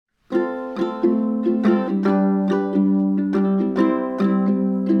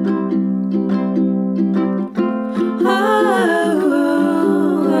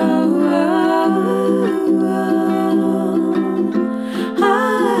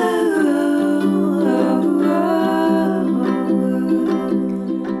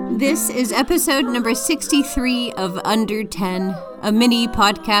This is episode number 63 of Under 10, a mini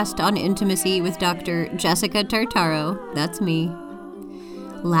podcast on intimacy with Dr. Jessica Tartaro. That's me.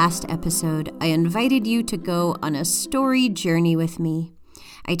 Last episode, I invited you to go on a story journey with me.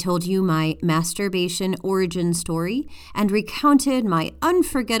 I told you my masturbation origin story and recounted my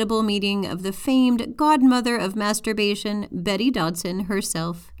unforgettable meeting of the famed godmother of masturbation, Betty Dodson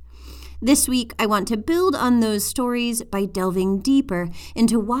herself. This week, I want to build on those stories by delving deeper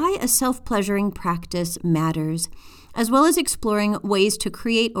into why a self-pleasuring practice matters, as well as exploring ways to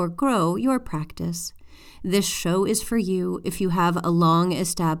create or grow your practice. This show is for you if you have a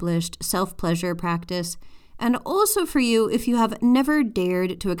long-established self-pleasure practice, and also for you if you have never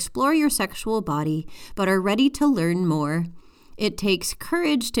dared to explore your sexual body but are ready to learn more. It takes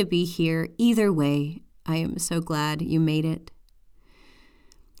courage to be here either way. I am so glad you made it.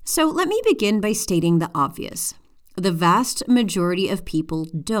 So let me begin by stating the obvious. The vast majority of people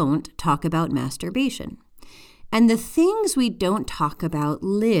don't talk about masturbation. And the things we don't talk about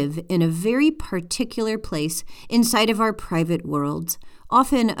live in a very particular place inside of our private worlds,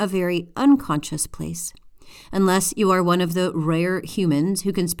 often a very unconscious place. Unless you are one of the rare humans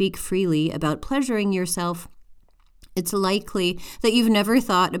who can speak freely about pleasuring yourself, it's likely that you've never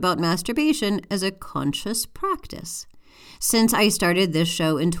thought about masturbation as a conscious practice. Since I started this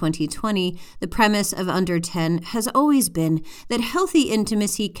show in 2020, the premise of Under 10 has always been that healthy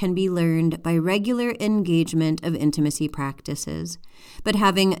intimacy can be learned by regular engagement of intimacy practices. But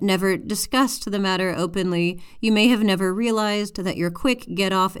having never discussed the matter openly, you may have never realized that your quick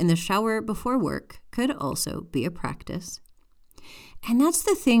get-off in the shower before work could also be a practice. And that's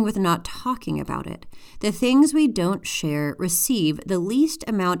the thing with not talking about it. The things we don't share receive the least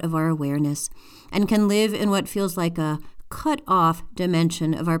amount of our awareness and can live in what feels like a cut-off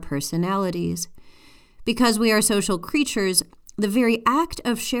dimension of our personalities. Because we are social creatures, the very act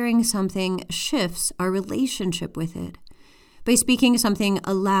of sharing something shifts our relationship with it. By speaking something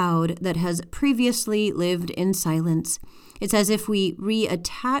aloud that has previously lived in silence, it's as if we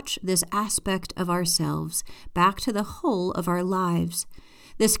reattach this aspect of ourselves back to the whole of our lives.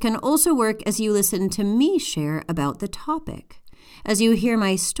 This can also work as you listen to me share about the topic. As you hear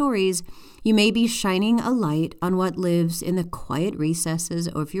my stories, you may be shining a light on what lives in the quiet recesses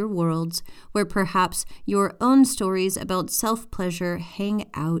of your worlds, where perhaps your own stories about self-pleasure hang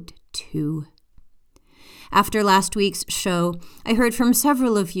out too. After last week's show, I heard from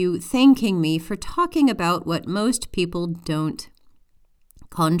several of you thanking me for talking about what most people don't.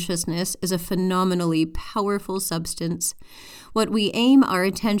 Consciousness is a phenomenally powerful substance. What we aim our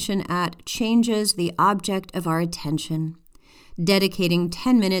attention at changes the object of our attention. Dedicating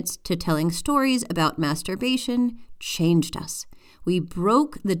 10 minutes to telling stories about masturbation changed us. We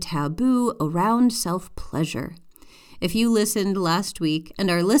broke the taboo around self-pleasure. If you listened last week and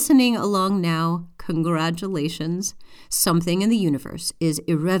are listening along now, congratulations. Something in the universe is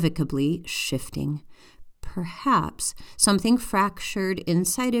irrevocably shifting. Perhaps something fractured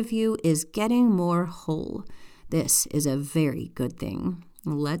inside of you is getting more whole. This is a very good thing.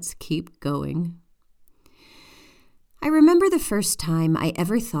 Let's keep going. I remember the first time I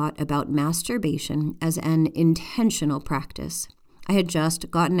ever thought about masturbation as an intentional practice. I had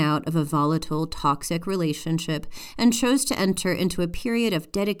just gotten out of a volatile, toxic relationship and chose to enter into a period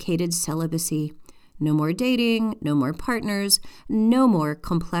of dedicated celibacy. No more dating, no more partners, no more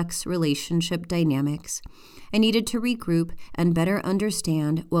complex relationship dynamics. I needed to regroup and better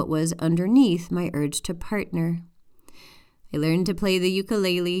understand what was underneath my urge to partner. I learned to play the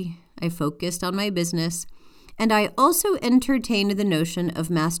ukulele. I focused on my business. And I also entertained the notion of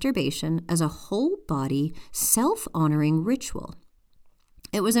masturbation as a whole-body, self-honoring ritual.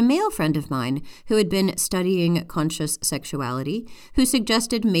 It was a male friend of mine who had been studying conscious sexuality who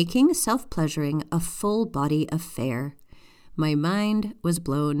suggested making self-pleasuring a full-body affair. My mind was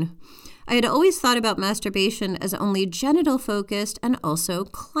blown. I had always thought about masturbation as only genital-focused and also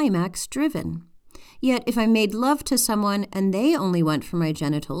climax-driven. Yet if I made love to someone and they only went for my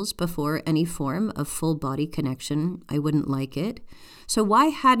genitals before any form of full-body connection, I wouldn't like it. So why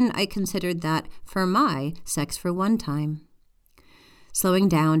hadn't I considered that for my sex for one time? Slowing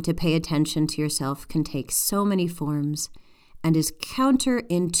down to pay attention to yourself can take so many forms and is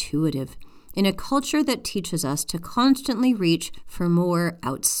counterintuitive in a culture that teaches us to constantly reach for more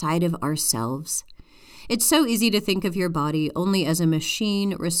outside of ourselves. It's so easy to think of your body only as a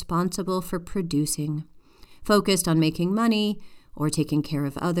machine responsible for producing, focused on making money or taking care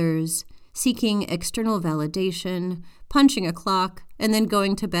of others, seeking external validation, punching a clock, and then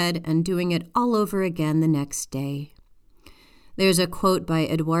going to bed and doing it all over again the next day. There's a quote by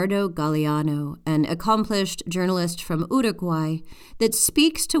Eduardo Galeano, an accomplished journalist from Uruguay, that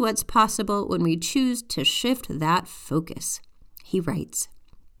speaks to what's possible when we choose to shift that focus. He writes,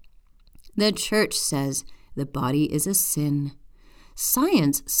 "The church says the body is a sin.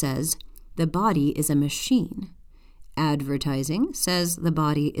 Science says the body is a machine. Advertising says the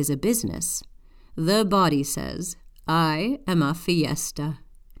body is a business. The body says, I am a fiesta."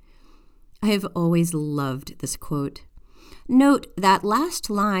 I have always loved this quote. Note that last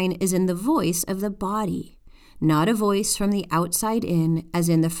line is in the voice of the body, not a voice from the outside in as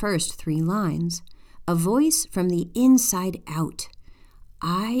in the first 3 lines, a voice from the inside out.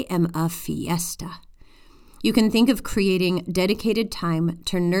 I am a fiesta. You can think of creating dedicated time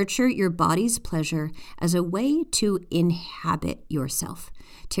to nurture your body's pleasure as a way to inhabit yourself,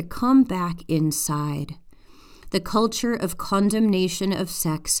 to come back inside. The culture of condemnation of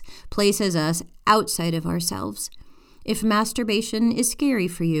sex places us outside of ourselves. If masturbation is scary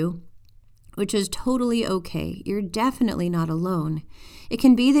for you, which is totally okay, you're definitely not alone. It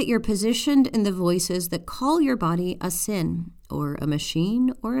can be that you're positioned in the voices that call your body a sin, or a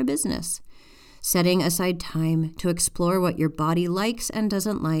machine, or a business. Setting aside time to explore what your body likes and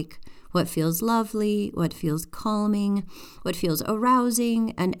doesn't like, what feels lovely, what feels calming, what feels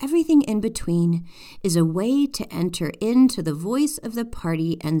arousing, and everything in between is a way to enter into the voice of the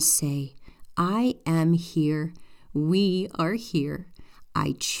party and say, I am here. We are here.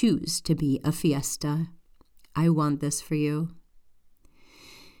 I choose to be a fiesta. I want this for you.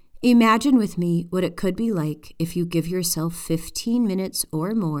 Imagine with me what it could be like if you give yourself 15 minutes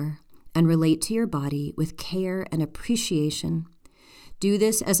or more and relate to your body with care and appreciation. Do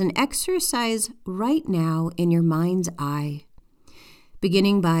this as an exercise right now in your mind's eye,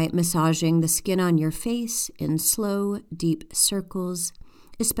 beginning by massaging the skin on your face in slow, deep circles,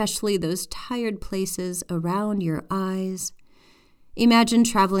 especially those tired places around your eyes. Imagine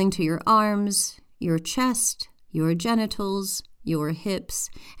traveling to your arms, your chest, your genitals, your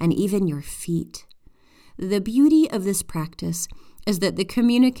hips, and even your feet. The beauty of this practice is that the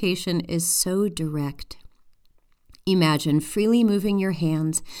communication is so direct. Imagine freely moving your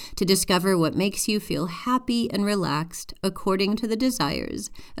hands to discover what makes you feel happy and relaxed according to the desires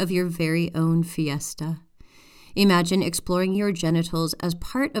of your very own fiesta. Imagine exploring your genitals as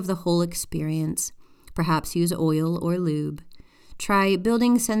part of the whole experience. Perhaps use oil or lube. Try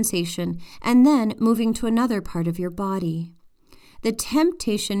building sensation and then moving to another part of your body. The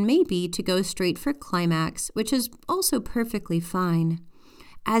temptation may be to go straight for climax, which is also perfectly fine.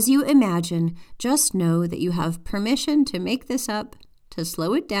 As you imagine, just know that you have permission to make this up, to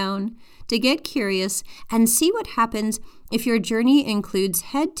slow it down, to get curious, and see what happens if your journey includes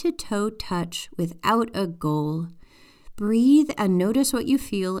head-to-toe touch without a goal. Breathe and notice what you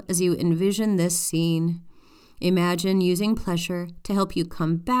feel as you envision this scene. Imagine using pleasure to help you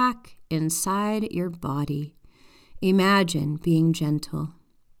come back inside your body. Imagine being gentle.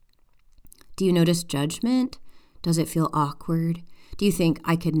 Do you notice judgment? Does it feel awkward? Do you think,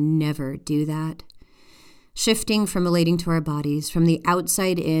 I could never do that? Shifting from relating to our bodies from the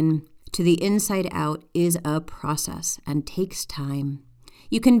outside in to the inside out is a process and takes time.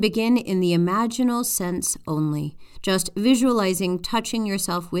 You can begin in the imaginal sense only, just visualizing touching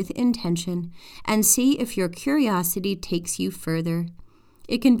yourself with intention and see if your curiosity takes you further.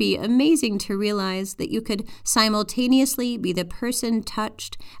 It can be amazing to realize that you could simultaneously be the person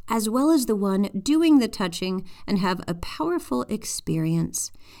touched as well as the one doing the touching and have a powerful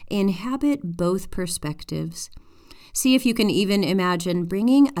experience. Inhabit both perspectives. See if you can even imagine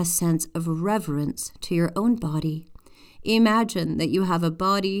bringing a sense of reverence to your own body. Imagine that you have a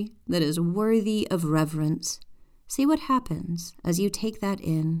body that is worthy of reverence. See what happens as you take that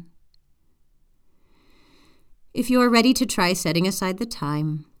in. If you are ready to try setting aside the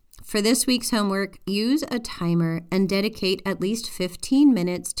time, for this week's homework, use a timer and dedicate at least 15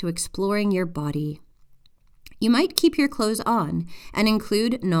 minutes to exploring your body. You might keep your clothes on and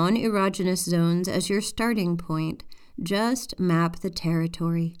include non-erogenous zones as your starting point. Just map the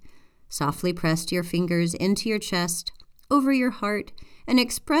territory. Softly press your fingers into your chest, over your heart, and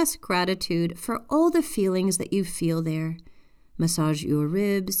express gratitude for all the feelings that you feel there. Massage your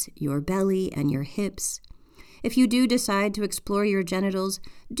ribs, your belly, and your hips. If you do decide to explore your genitals,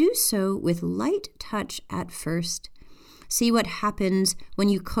 do so with light touch at first. See what happens when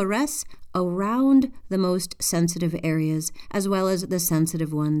you caress around the most sensitive areas, as well as the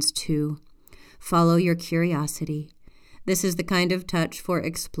sensitive ones too. Follow your curiosity. This is the kind of touch for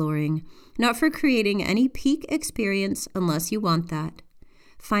exploring, not for creating any peak experience unless you want that.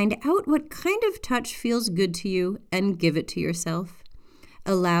 Find out what kind of touch feels good to you and give it to yourself.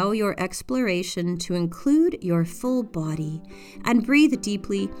 Allow your exploration to include your full body and breathe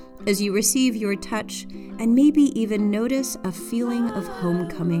deeply as you receive your touch and maybe even notice a feeling of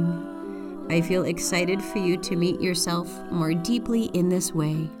homecoming. I feel excited for you to meet yourself more deeply in this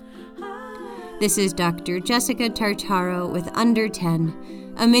way. This is Dr. Jessica Tartaro with Under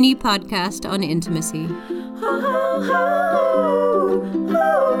 10, a mini podcast on intimacy.